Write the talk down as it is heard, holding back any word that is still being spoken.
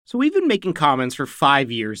So we've been making Commons for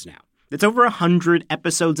 5 years now. It's over 100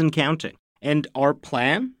 episodes and counting. And our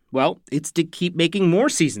plan? Well, it's to keep making more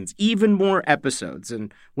seasons, even more episodes.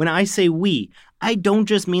 And when I say we, I don't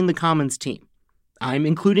just mean the Commons team. I'm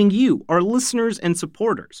including you, our listeners and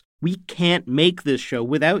supporters. We can't make this show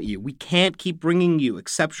without you. We can't keep bringing you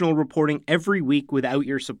exceptional reporting every week without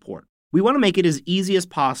your support. We want to make it as easy as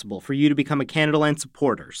possible for you to become a Canadaland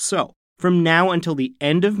supporter. So, from now until the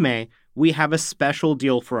end of May, we have a special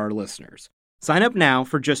deal for our listeners. Sign up now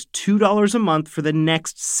for just $2 a month for the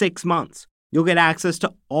next 6 months. You'll get access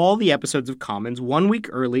to all the episodes of Commons 1 week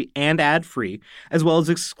early and ad-free, as well as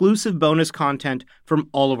exclusive bonus content from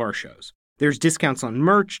all of our shows. There's discounts on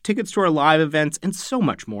merch, tickets to our live events, and so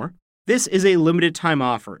much more. This is a limited time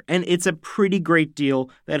offer, and it's a pretty great deal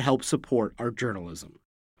that helps support our journalism.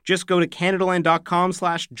 Just go to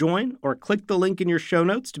Canadaland.com/join or click the link in your show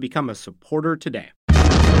notes to become a supporter today.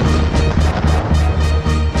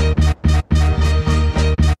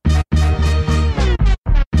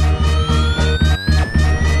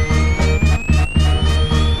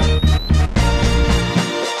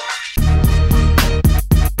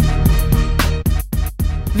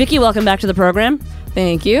 Vicky, welcome back to the program.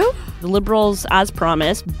 Thank you. The Liberals, as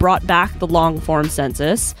promised, brought back the long-form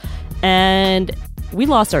census, and we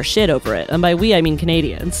lost our shit over it. And by we, I mean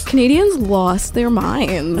Canadians. Canadians lost their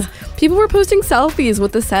minds. People were posting selfies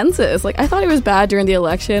with the census. I thought it was bad during the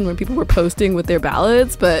election when people were posting with their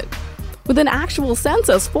ballots, but with an actual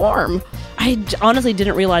census form. I honestly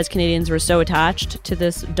didn't realize Canadians were so attached to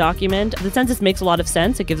this document. The census makes a lot of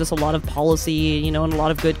sense. It gives us a lot of policy, and a lot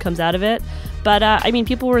of good comes out of it. But,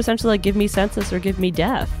 people were essentially like, give me census or give me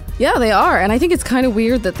death. Yeah, they are. And I think it's kind of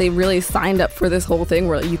weird that they really signed up for this whole thing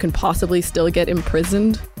where you can possibly still get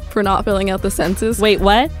imprisoned for not filling out the census. Wait,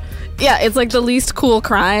 what? Yeah, it's like the least cool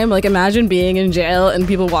crime. Imagine being in jail and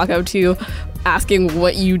people walk up to you asking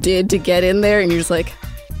what you did to get in there, and you're just like,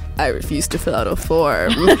 I refuse to fill out a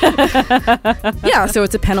form. Yeah, so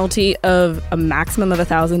it's a penalty of a maximum of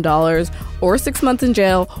 $1,000 or 6 months in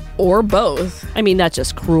jail or both. That's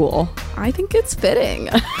just cruel. I think it's fitting.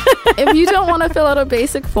 If you don't want to fill out a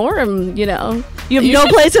basic form, you have no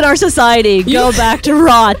place in our society. Go back to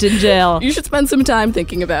rot in jail. You should spend some time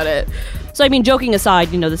thinking about it. So, joking aside,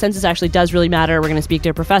 the census actually does really matter. We're going to speak to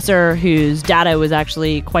a professor whose data was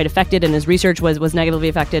actually quite affected and his research was negatively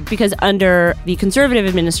affected because under the Conservative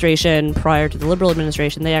administration, prior to the Liberal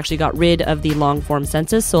administration, they actually got rid of the long-form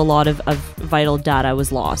census, so a lot of vital data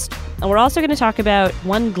was lost. And we're also going to talk about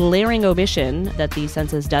one glaring omission that the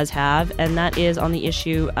census does have, and that is on the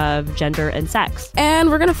issue of gender and sex. And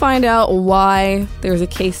we're going to find out why there's a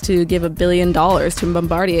case to give $1 billion to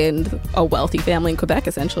Bombardier and a wealthy family in Quebec,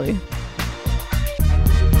 essentially.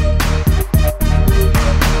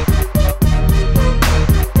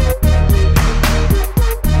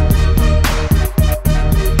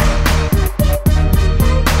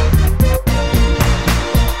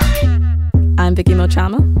 I'm Vicky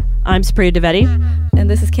Mochama. I'm Supriya Dwivedi. And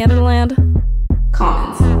this is Canadaland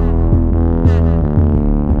Commons.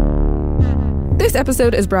 This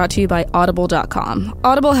episode is brought to you by Audible.com.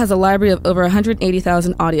 Audible has a library of over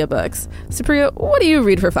 180,000 audiobooks. Supriya, what do you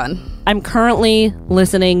read for fun? I'm currently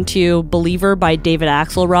listening to Believer by David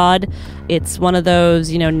Axelrod. It's one of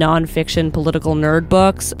those, nonfiction political nerd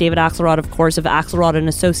books. David Axelrod, of course, of Axelrod and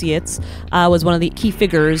Associates, was one of the key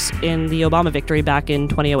figures in the Obama victory back in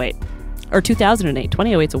 2008. Or 2008.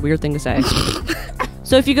 2008 is a weird thing to say.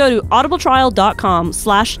 So if you go to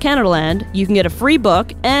audibletrial.com/Canadaland, you can get a free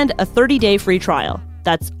book and a 30-day free trial.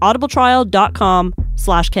 That's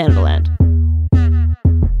audibletrial.com/Canadaland.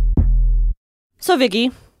 So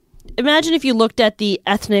Vicky, imagine if you looked at the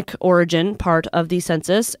ethnic origin part of the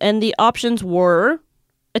census and the options were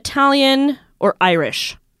Italian or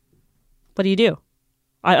Irish. What do?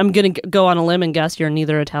 I'm going to go on a limb and guess you're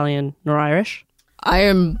neither Italian nor Irish. I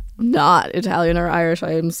am not Italian or Irish.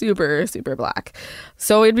 I am super, super black.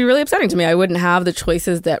 So it'd be really upsetting to me. I wouldn't have the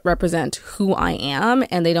choices that represent who I am,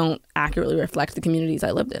 and they don't accurately reflect the communities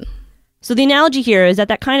I lived in. So the analogy here is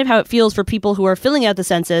that kind of how it feels for people who are filling out the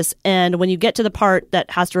census, and when you get to the part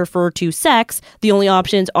that has to refer to sex, the only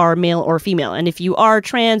options are male or female. And if you are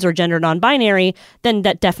trans or gender non-binary, then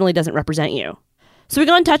that definitely doesn't represent you. So we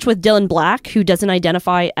got in touch with Dylan Black, who doesn't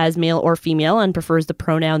identify as male or female and prefers the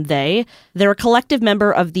pronoun they. They're a collective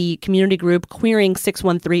member of the community group Queering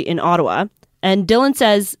 613 in Ottawa. And Dylan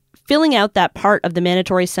says filling out that part of the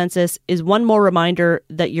mandatory census is one more reminder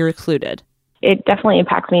that you're excluded. It definitely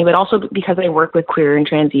impacts me, but also because I work with queer and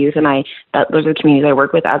trans youth, and those are the communities I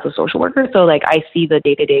work with as a social worker. So I see the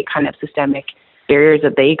day-to-day kind of systemic barriers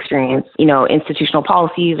that they experience, institutional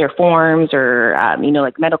policies or forms or,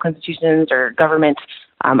 medical institutions or government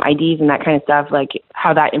IDs and that kind of stuff, like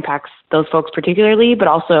how that impacts those folks particularly, but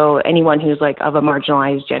also anyone who's like of a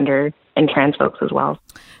marginalized gender and trans folks as well.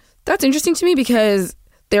 That's interesting to me because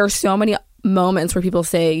there are so many moments where people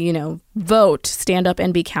say, you know, vote, stand up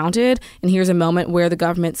and be counted. And here's a moment where the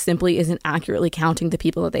government simply isn't accurately counting the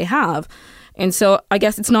people that they have. And so I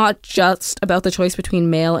guess it's not just about the choice between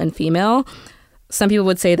male and female. Some people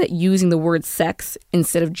would say that using the word sex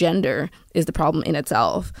instead of gender is the problem in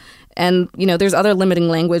itself. And, you know, there's other limiting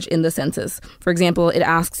language in the census. For example, it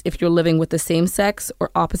asks if you're living with the same sex or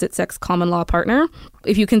opposite sex common law partner.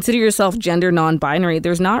 If you consider yourself gender non-binary,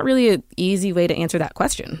 there's not really an easy way to answer that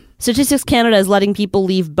question. Statistics Canada is letting people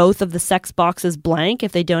leave both of the sex boxes blank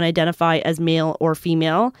if they don't identify as male or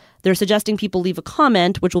female. They're suggesting people leave a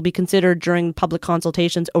comment, which will be considered during public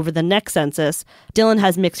consultations over the next census. Dylan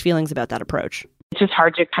has mixed feelings about that approach. It's just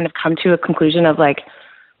hard to kind of come to a conclusion of like,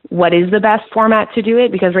 what is the best format to do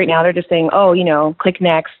it? Because right now they're just saying, oh, you know, click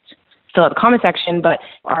next, fill out the comment section, but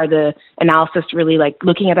are the analysis really like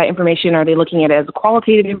looking at that information? Are they looking at it as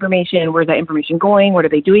qualitative information? Where's that information going? What are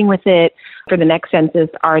they doing with it? For the next census,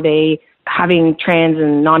 are they having trans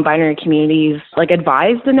and non-binary communities like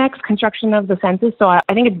advise the next construction of the census? So I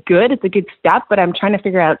think it's good. It's a good step, but I'm trying to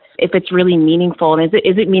figure out if it's really meaningful. And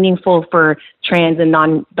is it meaningful for trans and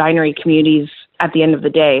non-binary communities at the end of the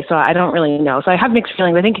day? So I don't really know. So I have mixed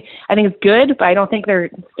feelings. I think it's good, but I don't think they're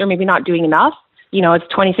maybe not doing enough. You know, it's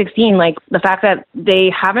 2016. Like the fact that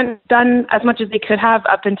they haven't done as much as they could have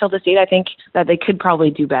up until this date, I think that they could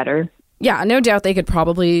probably do better. Yeah, no doubt they could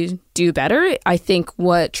probably do better. I think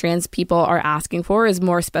what trans people are asking for is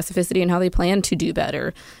more specificity in how they plan to do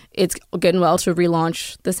better. It's good and well to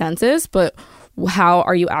relaunch the census, but how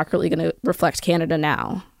are you accurately going to reflect Canada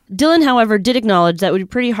now? Dylan, however, did acknowledge that it would be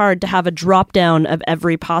pretty hard to have a drop down of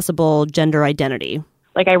every possible gender identity.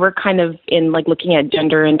 Like I work kind of in like looking at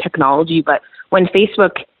gender and technology, but when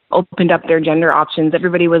Facebook opened up their gender options,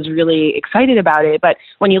 everybody was really excited about it. But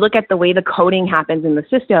when you look at the way the coding happens in the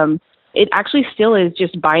system, it actually still is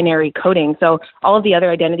just binary coding. So all of the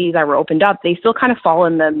other identities that were opened up, they still kind of fall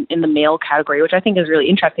in the male category, which I think is really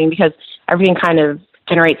interesting because everything kind of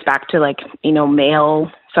generates back to like, you know,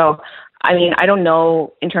 male. So, I mean, I don't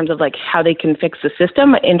know in terms of like how they can fix the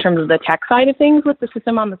system in terms of the tech side of things with the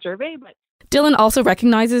system on the survey. But Dylan also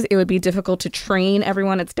recognizes it would be difficult to train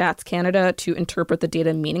everyone at Stats Canada to interpret the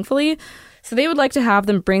data meaningfully. So they would like to have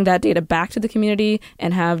them bring that data back to the community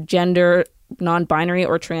and have gender, non-binary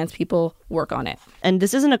or trans people work on it. And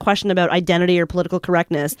this isn't a question about identity or political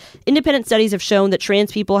correctness. Independent studies have shown that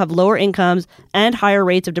trans people have lower incomes and higher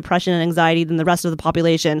rates of depression and anxiety than the rest of the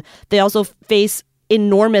population. They also face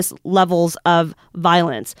enormous levels of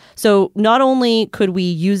violence. So not only could we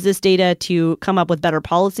use this data to come up with better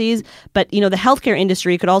policies, but, you know, the healthcare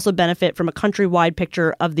industry could also benefit from a countrywide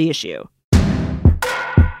picture of the issue.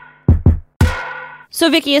 So,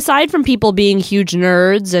 Vicky, aside from people being huge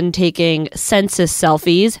nerds and taking census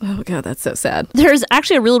selfies, oh God, that's so sad. There's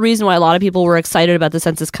actually a real reason why a lot of people were excited about the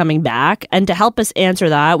census coming back. And to help us answer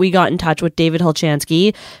that, we got in touch with David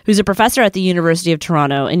Hilchansky, who's a professor at the University of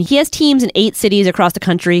Toronto. And he has teams in 8 cities across the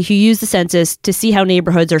country who use the census to see how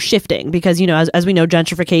neighborhoods are shifting. Because, you know, as we know,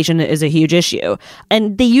 gentrification is a huge issue.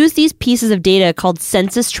 And they use these pieces of data called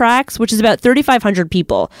census tracts, which is about 3,500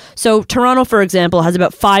 people. So Toronto, for example, has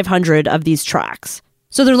about 500 of these tracts.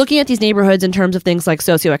 So they're looking at these neighborhoods in terms of things like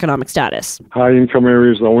socioeconomic status. High-income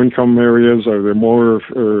areas, low-income areas, are there more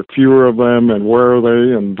or fewer of them, and where are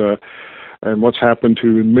they, and what's happened to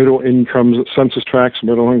middle-income census tracts,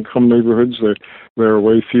 middle-income neighborhoods? There are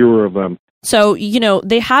way fewer of them. So, you know,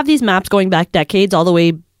 they have these maps going back decades, all the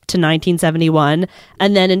way to 1971.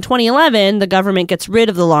 And then in 2011, the government gets rid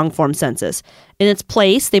of the long-form census. In its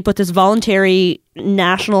place, they put this voluntary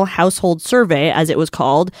national household survey, as it was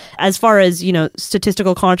called. As far as, you know,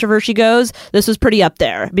 statistical controversy goes, this was pretty up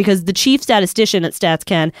there because the chief statistician at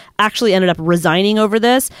StatsCan actually ended up resigning over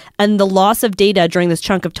this. And the loss of data during this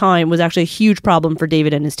chunk of time was actually a huge problem for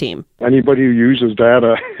David and his team. Anybody who uses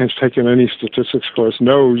data, has taken any statistics course,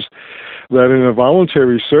 knows that in a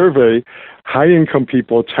voluntary survey, high-income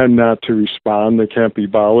people tend not to respond. They can't be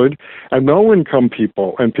bothered. And low-income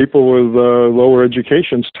people and people with lower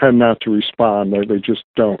educations tend not to respond. They just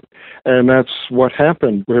don't. And that's what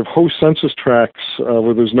happened. We have whole census tracts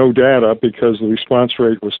where there's no data because the response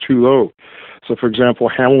rate was too low. So, for example,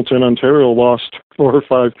 Hamilton, Ontario lost 4 or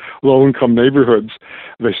 5 low-income neighborhoods.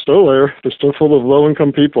 They're still there. They're still full of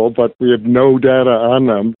low-income people, but we have no data on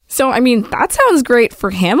them. So, I mean, that sounds great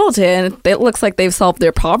for Hamilton. It looks like they've solved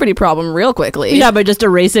their poverty problem real quickly. Yeah, by just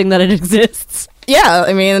erasing that it exists. Yeah,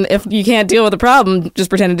 I mean, if you can't deal with the problem, just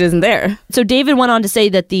pretend it isn't there. So David went on to say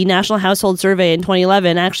that the National Household Survey in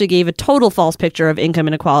 2011 actually gave a total false picture of income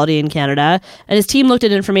inequality in Canada, and his team looked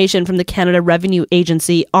at information from the Canada Revenue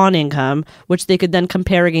Agency on income, which they could then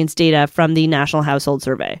compare against data from the National Household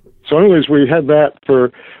Survey. So anyways, we had that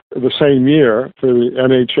for the same year for the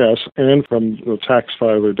NHS and from the tax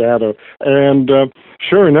filer data. And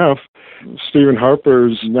sure enough, Stephen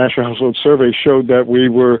Harper's National Household Survey showed that we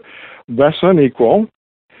were less unequal.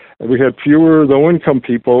 We had fewer low-income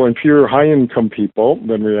people and fewer high-income people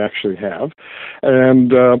than we actually have.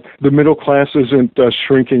 And the middle class isn't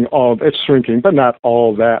shrinking it's shrinking, but not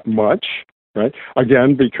all that much, right?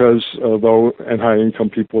 Again, because low and high-income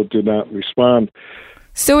people did not respond.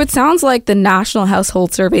 So it sounds like the National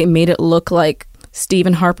Household Survey made it look like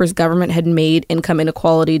Stephen Harper's government had made income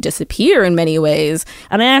inequality disappear in many ways.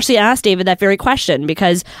 And I actually asked David that very question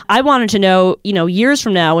because I wanted to know, years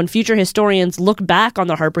from now, when future historians look back on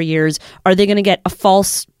the Harper years, are they going to get a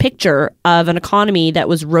false picture of an economy that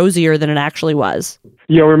was rosier than it actually was?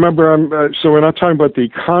 Yeah, remember, so we're not talking about the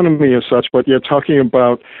economy as such, but you're talking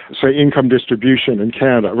about, say, income distribution in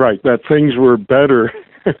Canada, right, that things were better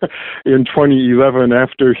in 2011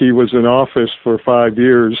 after he was in office for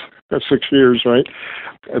 6 years, right,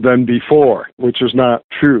 than before, which is not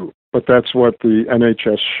true. But that's what the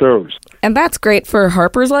NHS shows. And that's great for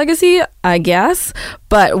Harper's legacy, I guess.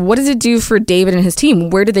 But what does it do for David and his team?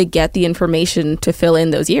 Where do they get the information to fill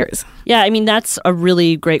in those years? Yeah, I mean, that's a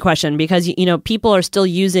really great question because, people are still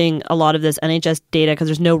using a lot of this NHS data because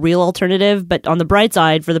there's no real alternative. But on the bright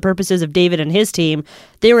side, for the purposes of David and his team,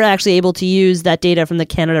 they were actually able to use that data from the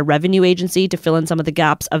Canada Revenue Agency to fill in some of the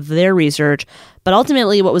gaps of their research. But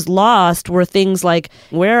ultimately, what was lost were things like,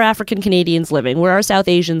 where are African Canadians living? Where are South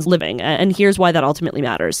Asians living? And here's why that ultimately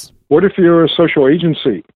matters. What if you're a social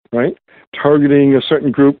agency, right, targeting a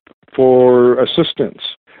certain group for assistance?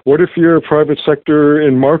 What if you're a private sector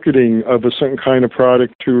in marketing of a certain kind of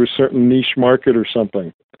product to a certain niche market or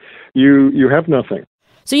something? You have nothing.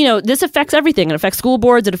 So, this affects everything. It affects school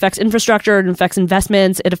boards, it affects infrastructure, it affects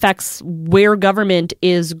investments, it affects where government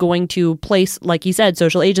is going to place, like you said,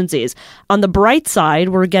 social agencies. On the bright side,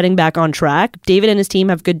 we're getting back on track. David and his team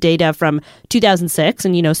have good data from 2006,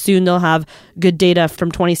 and, soon they'll have good data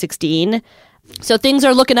from 2016. So things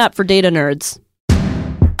are looking up for data nerds.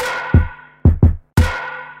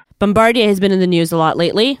 Bombardier has been in the news a lot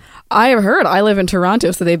lately. I have heard. I live in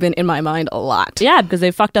Toronto, so they've been in my mind a lot. Yeah, because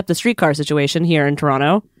they fucked up the streetcar situation here in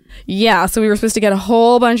Toronto. Yeah, so we were supposed to get a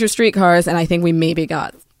whole bunch of streetcars, and I think we maybe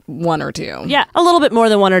got one or two. Yeah, a little bit more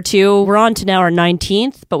than one or two. We're on to now our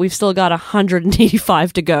 19th, but we've still got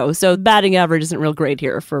 185 to go. So batting average isn't real great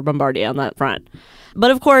here for Bombardier on that front.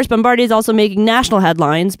 But of course, Bombardier is also making national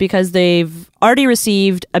headlines because they've already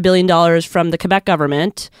received $1 billion from the Quebec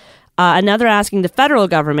government. And now they're asking the federal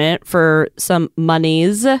government for some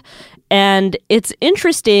monies. And it's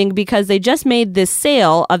interesting because they just made this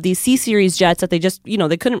sale of these C-Series jets that they just,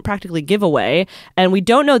 they couldn't practically give away. And we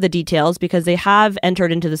don't know the details because they have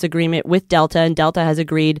entered into this agreement with Delta, and Delta has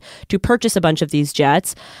agreed to purchase a bunch of these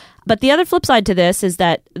jets. But the other flip side to this is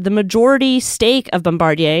that the majority stake of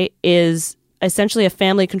Bombardier is essentially a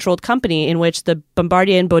family-controlled company in which the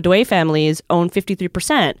Bombardier and Beaudoin families own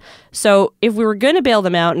 53%. So if we were going to bail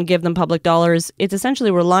them out and give them public dollars, it's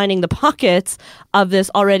essentially we're lining the pockets of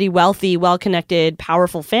this already wealthy, well-connected,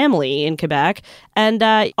 powerful family in Quebec. And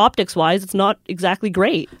optics-wise, it's not exactly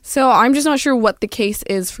great. So I'm just not sure what the case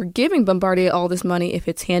is for giving Bombardier all this money if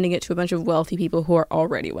it's handing it to a bunch of wealthy people who are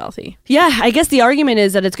already wealthy. Yeah, I guess the argument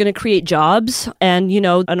is that it's going to create jobs. And,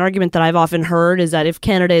 an argument that I've often heard is that if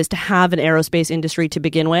Canada is to have an aerospace industry to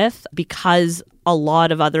begin with, because a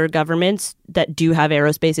lot of other governments that do have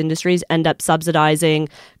aerospace industries end up subsidizing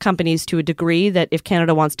companies to a degree that if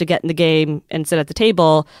Canada wants to get in the game and sit at the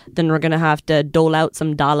table, then we're going to have to dole out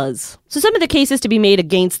some dollars. So some of the cases to be made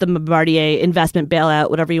against the Bombardier investment bailout,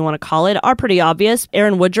 whatever you want to call it, are pretty obvious.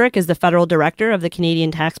 Aaron Woodrick is the federal director of the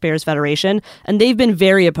Canadian Taxpayers Federation, and they've been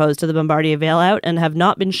very opposed to the Bombardier bailout and have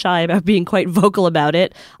not been shy about being quite vocal about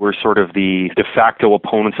it. We're sort of the de facto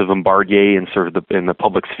opponents of Bombardier in in the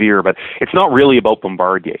public sphere, but it's not really about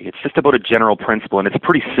Bombardier. It's just about a general principle, and it's a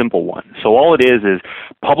pretty simple one. So all it is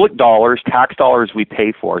public dollars, tax dollars we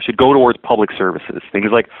pay for, should go towards public services, things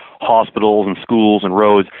like hospitals and schools and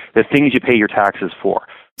roads, the things you pay your taxes for.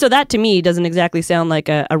 So that, to me, doesn't exactly sound like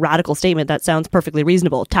a radical statement. That sounds perfectly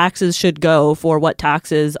reasonable. Taxes should go for what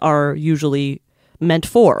taxes are usually meant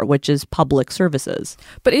for, which is public services.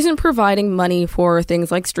 But isn't providing money for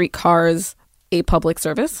things like streetcars a public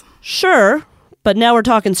service? Sure, But now we're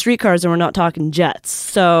talking streetcars and we're not talking jets.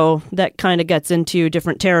 So that kind of gets into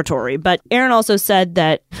different territory. But Aaron also said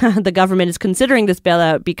that the government is considering this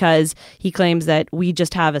bailout because he claims that we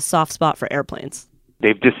just have a soft spot for airplanes.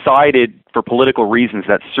 They've decided for political reasons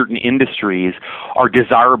that certain industries are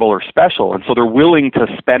desirable or special, and so they're willing to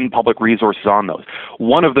spend public resources on those.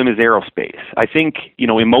 One of them is aerospace. I think,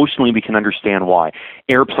 emotionally we can understand why.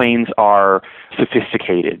 Airplanes are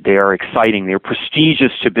sophisticated, they are exciting, they're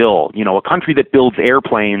prestigious to build. A country that builds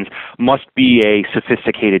airplanes must be a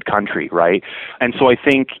sophisticated country, right? And so I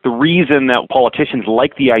think the reason that politicians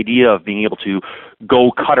like the idea of being able to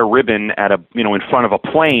go cut a ribbon at in front of a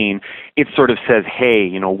plane, it sort of says, hey,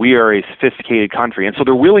 we are a sophisticated country. And so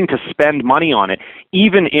they're willing to spend money on it,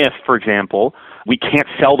 even if, for example, we can't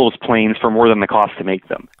sell those planes for more than the cost to make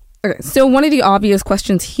them. Okay, so one of the obvious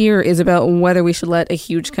questions here is about whether we should let a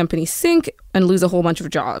huge company sink and lose a whole bunch of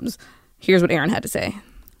jobs. Here's what Aaron had to say.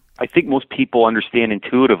 I think most people understand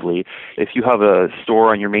intuitively if you have a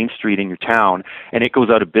store on your main street in your town and it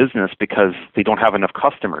goes out of business because they don't have enough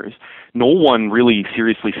customers, no one really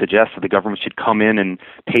seriously suggests that the government should come in and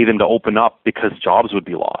pay them to open up because jobs would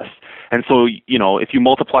be lost. And so, if you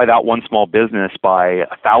multiply that one small business by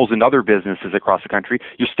 1,000 other businesses across the country,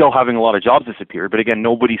 you're still having a lot of jobs disappear. But again,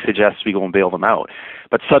 nobody suggests we go and bail them out.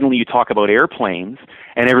 But suddenly you talk about airplanes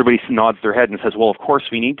and everybody nods their head and says, well, of course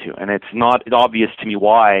we need to. And it's not obvious to me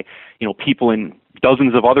why, people in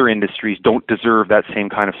dozens of other industries don't deserve that same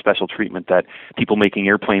kind of special treatment that people making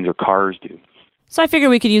airplanes or cars do. So I figure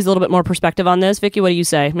we could use a little bit more perspective on this. Vicky, what do you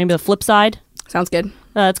say? Maybe the flip side? Sounds good.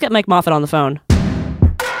 Let's get Mike Moffat on the phone.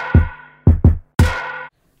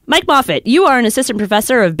 Mike Moffat, you are an assistant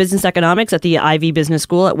professor of business economics at the Ivey Business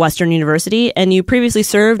School at Western University, and you previously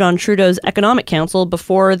served on Trudeau's Economic Council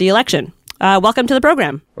before the election. Welcome to the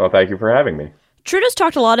program. Well, thank you for having me. Trudeau's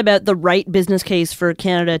talked a lot about the right business case for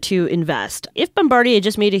Canada to invest. If Bombardier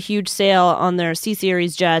just made a huge sale on their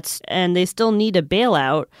C-Series jets and they still need a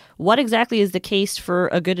bailout, what exactly is the case for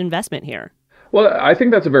a good investment here? Well, I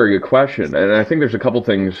think that's a very good question. And I think there's a couple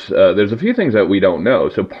things, there's a few things that we don't know.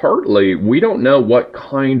 So partly, we don't know what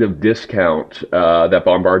kind of discount that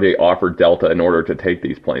Bombardier offered Delta in order to take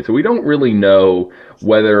these planes. So we don't really know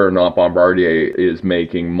whether or not Bombardier is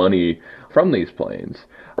making money from these planes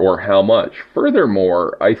or how much.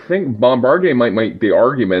 Furthermore, I think Bombardier might make the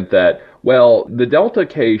argument that, well, the Delta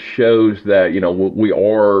case shows that, we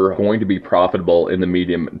are going to be profitable in the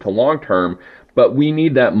medium to long term, but we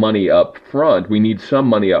need that money up front. We need some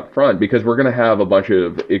money up front because we're going to have a bunch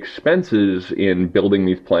of expenses in building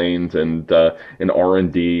these planes and in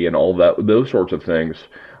R&D and all that, those sorts of things.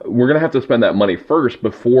 We're going to have to spend that money first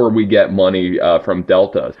before we get money from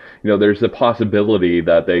Delta. There's the possibility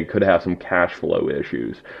that they could have some cash flow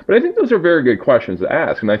issues. But I think those are very good questions to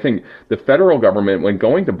ask. And I think the federal government, when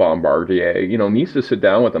going to Bombardier, needs to sit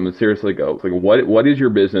down with them and seriously go, what is your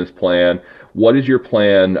business plan? What is your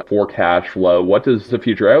plan for cash flow? What does the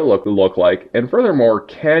future outlook look like? And furthermore,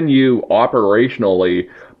 can you operationally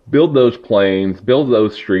build those planes, build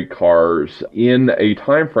those streetcars in a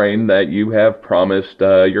time frame that you have promised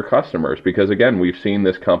your customers? Because again, we've seen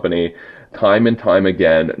this company time and time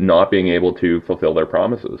again not being able to fulfill their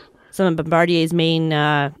promises. Some of Bombardier's main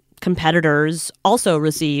competitors also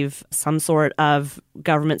receive some sort of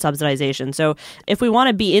government subsidization. So if we want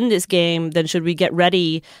to be in this game, then should we get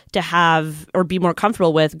ready to have or be more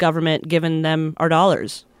comfortable with government giving them our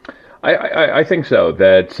dollars? I think so,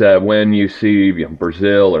 that when you see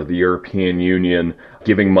Brazil or the European Union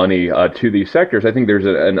giving money to these sectors, I think there's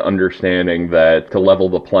an understanding that to level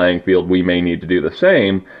the playing field, we may need to do the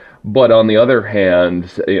same. But on the other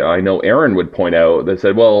hand, I know Aaron would point out that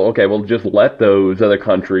said, well, okay, we'll just let those other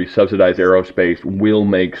countries subsidize aerospace. We'll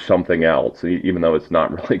make something else, even though it's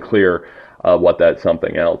not really clear what that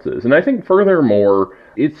something else is. And I think furthermore,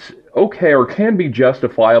 it's okay or can be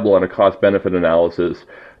justifiable in a cost-benefit analysis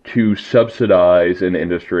to subsidize an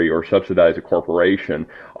industry or subsidize a corporation.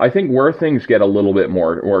 I think where things get a little bit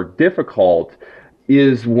more difficult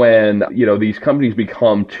is when, these companies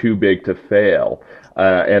become too big to fail.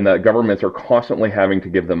 And that governments are constantly having to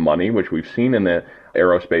give them money, which we've seen in the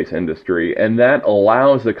aerospace industry. And that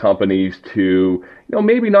allows the companies to,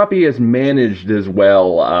 maybe not be as managed as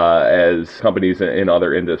well as companies in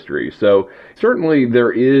other industries. So certainly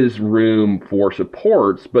there is room for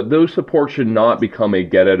supports, but those supports should not become a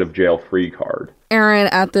get out of jail free card. Aaron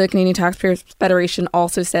at the Canadian Taxpayers Federation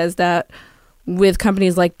also says that with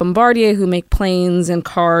companies like Bombardier who make planes and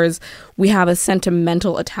cars, we have a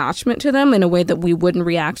sentimental attachment to them in a way that we wouldn't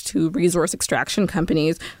react to resource extraction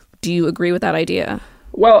companies. Do you agree with that idea?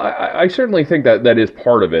 Well, I certainly think that is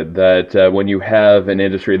part of it, that when you have an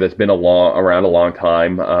industry that's been around a long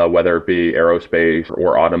time, whether it be aerospace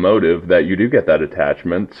or automotive, that you do get that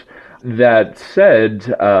attachment. That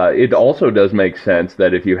said, it also does make sense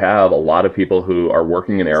that if you have a lot of people who are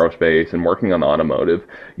working in aerospace and working on automotive,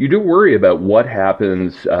 you do worry about what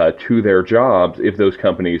happens to their jobs if those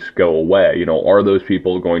companies go away. You know, are those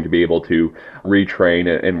people going to be able to retrain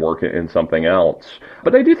and work in something else?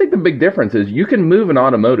 But I do think the big difference is you can move an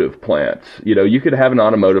automotive plant. You know, you could have an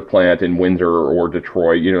automotive plant in Windsor or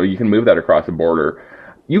Detroit. You know, you can move that across the border.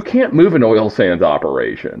 You can't move an oil sands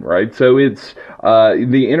operation, right? So it's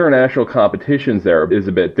the international competitions there is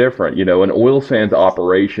a bit different. You know, an oil sands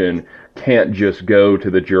operation can't just go to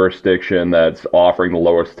the jurisdiction that's offering the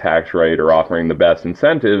lowest tax rate or offering the best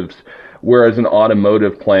incentives, whereas an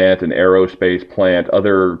automotive plant, an aerospace plant,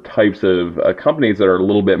 other types of companies that are a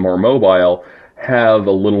little bit more mobile have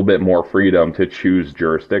a little bit more freedom to choose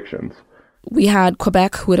jurisdictions. We had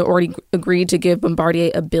Quebec, who had already agreed to give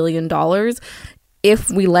Bombardier $1 billion.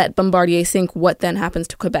 If we let Bombardier sink, what then happens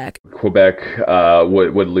to Quebec? Quebec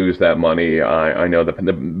would lose that money. I know that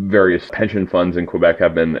the various pension funds in Quebec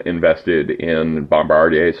have been invested in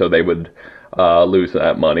Bombardier, so they would lose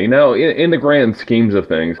that money. Now, in the grand schemes of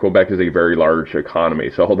things, Quebec is a very large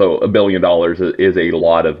economy. So although $1 billion is a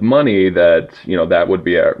lot of money, that would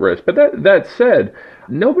be at risk. But that said,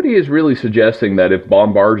 nobody is really suggesting that if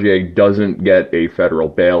Bombardier doesn't get a federal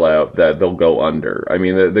bailout, that they'll go under. I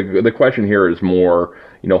mean, the question here is more,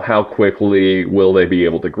 how quickly will they be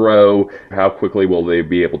able to grow? How quickly will they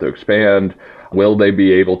be able to expand? Will they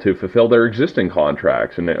be able to fulfill their existing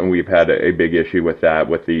contracts? And we've had a big issue with that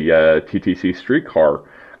with the TTC streetcar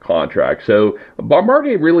contract. So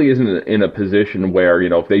Bombardier really isn't in a position where,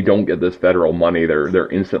 if they don't get this federal money, they're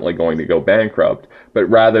instantly going to go bankrupt. But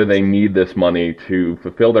rather they need this money to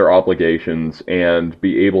fulfill their obligations and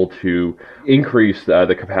be able to increase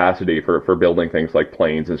the capacity for building things like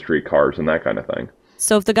planes and streetcars and that kind of thing.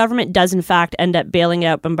 So if the government does in fact end up bailing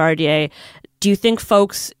out Bombardier, do you think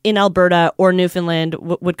folks in Alberta or Newfoundland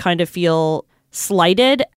would kind of feel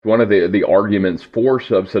slighted? One of the arguments for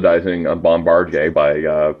subsidizing Bombardier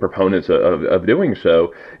by proponents of doing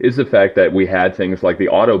so is the fact that we had things like the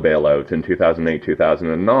auto bailout in 2008,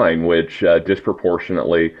 2009, which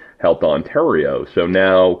disproportionately helped Ontario. So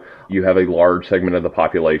now you have a large segment of the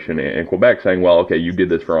population in Quebec saying, well, okay, you did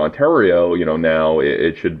this for Ontario, now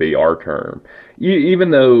it should be our turn. Even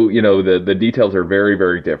though, the details are very,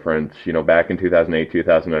 very different, back in 2008,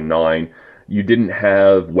 2009, you didn't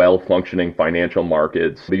have well-functioning financial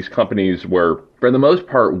markets. These companies were, for the most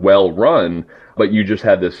part, well-run, but you just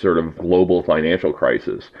had this sort of global financial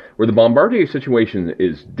crisis. Where the Bombardier situation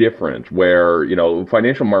is different, where,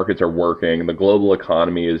 financial markets are working, the global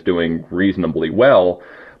economy is doing reasonably well,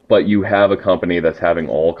 but you have a company that's having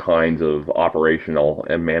all kinds of operational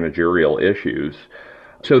and managerial issues.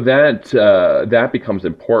 So that becomes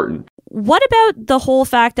important. What about the whole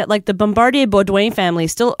fact that the Bombardier Baudouin family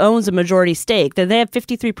still owns a majority stake, that they have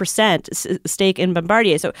 53% stake in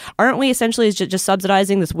Bombardier? So aren't we essentially just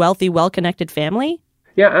subsidizing this wealthy, well-connected family?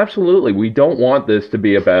 Yeah, absolutely. We don't want this to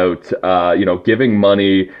be about, giving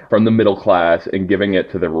money from the middle class and giving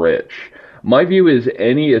it to the rich. My view is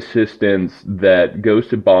any assistance that goes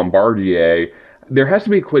to Bombardier, there has to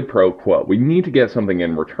be a quid pro quo. We need to get something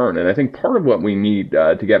in return. And I think part of what we need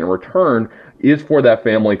to get in return is for that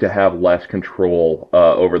family to have less control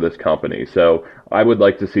over this company. So I would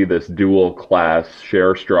like to see this dual class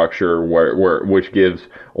share structure which gives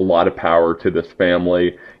a lot of power to this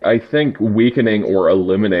family. I think weakening or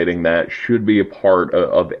eliminating that should be a part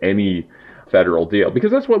of any federal deal,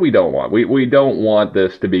 because that's what we don't want. We don't want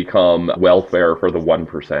this to become welfare for the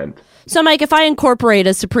 1%. So, Mike, if I incorporate a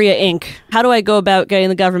Supriya Inc., how do I go about getting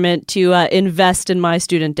the government to invest in my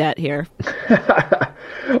student debt here?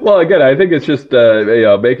 Well, again, I think it's just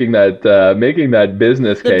making that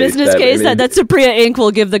business case. The business case that Supriya Inc.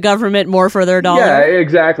 will give the government more for their dollar. Yeah,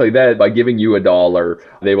 exactly. That by giving you $1,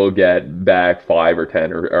 they will get back $5 or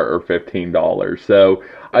 $10 or $15. So,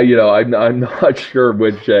 I'm not sure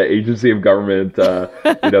which agency of government,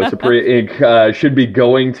 Supriya Inc. Should be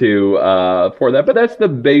going to for that. But that's the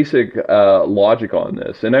basic logic on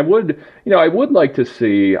this. And I would like to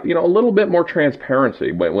see, a little bit more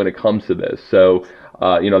transparency when it comes to this. So,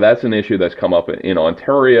 that's an issue that's come up in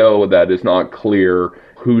Ontario that is not clear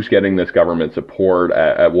who's getting this government support,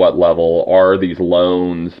 at what level, are these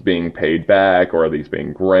loans being paid back, or are these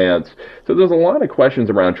being grants? So there's a lot of questions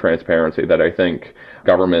around transparency that I think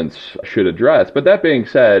governments should address. But that being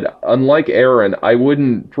said, unlike Aaron, I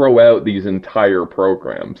wouldn't throw out these entire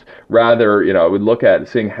programs. Rather, I would look at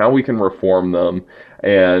seeing how we can reform them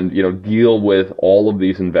and, deal with all of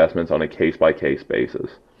these investments on a case-by-case basis.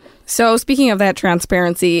 So speaking of that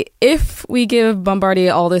transparency, if we give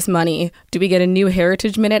Bombardier all this money, do we get a new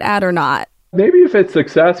Heritage Minute ad or not? Maybe if it's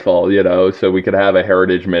successful, so we could have a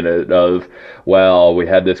Heritage Minute of, well, we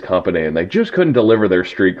had this company and they just couldn't deliver their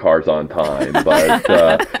streetcars on time.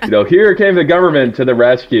 But, here came the government to the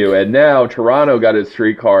rescue, and now Toronto got its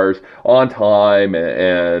streetcars on time,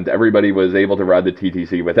 and everybody was able to ride the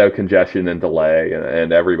TTC without congestion and delay,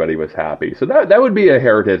 and everybody was happy. So that would be a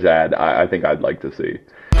Heritage ad I think I'd like to see.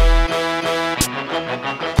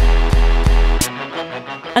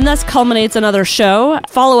 And thus culminates another show.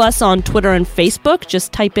 Follow us on Twitter and Facebook.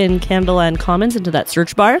 Just type in Canadaland Commons into that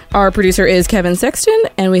search bar. Our producer is Kevin Sexton,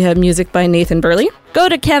 and we have music by Nathan Burley. Go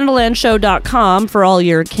to CanadaLandShow.com for all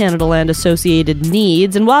your Canadaland associated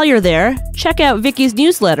needs. And while you're there, check out Vicky's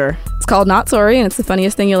newsletter. It's called Not Sorry, and it's the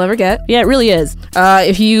funniest thing you'll ever get. Yeah, it really is.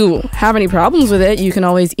 If you have any problems with it, you can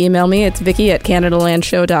always email me. It's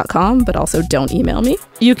Vicky@CanadaLandShow.com, but also don't email me.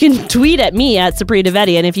 You can tweet at me at Sabrina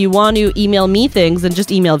Vetti, and if you want to email me things, then just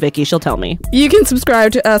email Vicky. She'll tell me. You can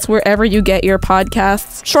subscribe to us wherever you get your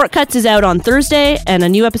podcasts. Shortcuts is out on Thursday, and a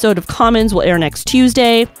new episode of Commons will air next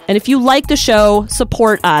Tuesday. And if you like the show,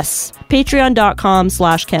 support us.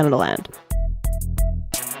 Patreon.com/CanadaLand.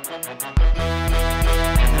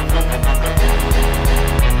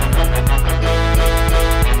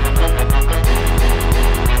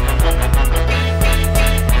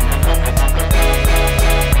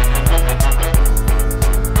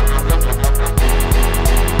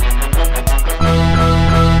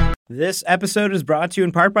 This episode is brought to you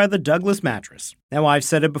in part by the Douglas Mattress. Now, I've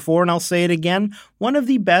said it before and I'll say it again. One of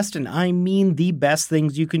the best, and I mean the best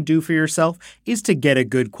things you can do for yourself is to get a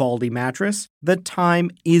good quality mattress. The time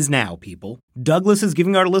is now, people. Douglas is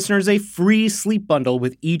giving our listeners a free sleep bundle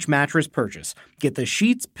with each mattress purchase. Get the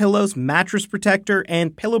sheets, pillows, mattress protector,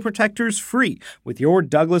 and pillow protectors free with your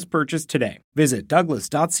Douglas purchase today. Visit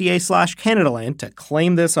douglas.ca/Canadaland to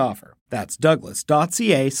claim this offer. That's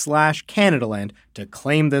douglas.ca/Canadaland to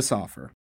claim this offer.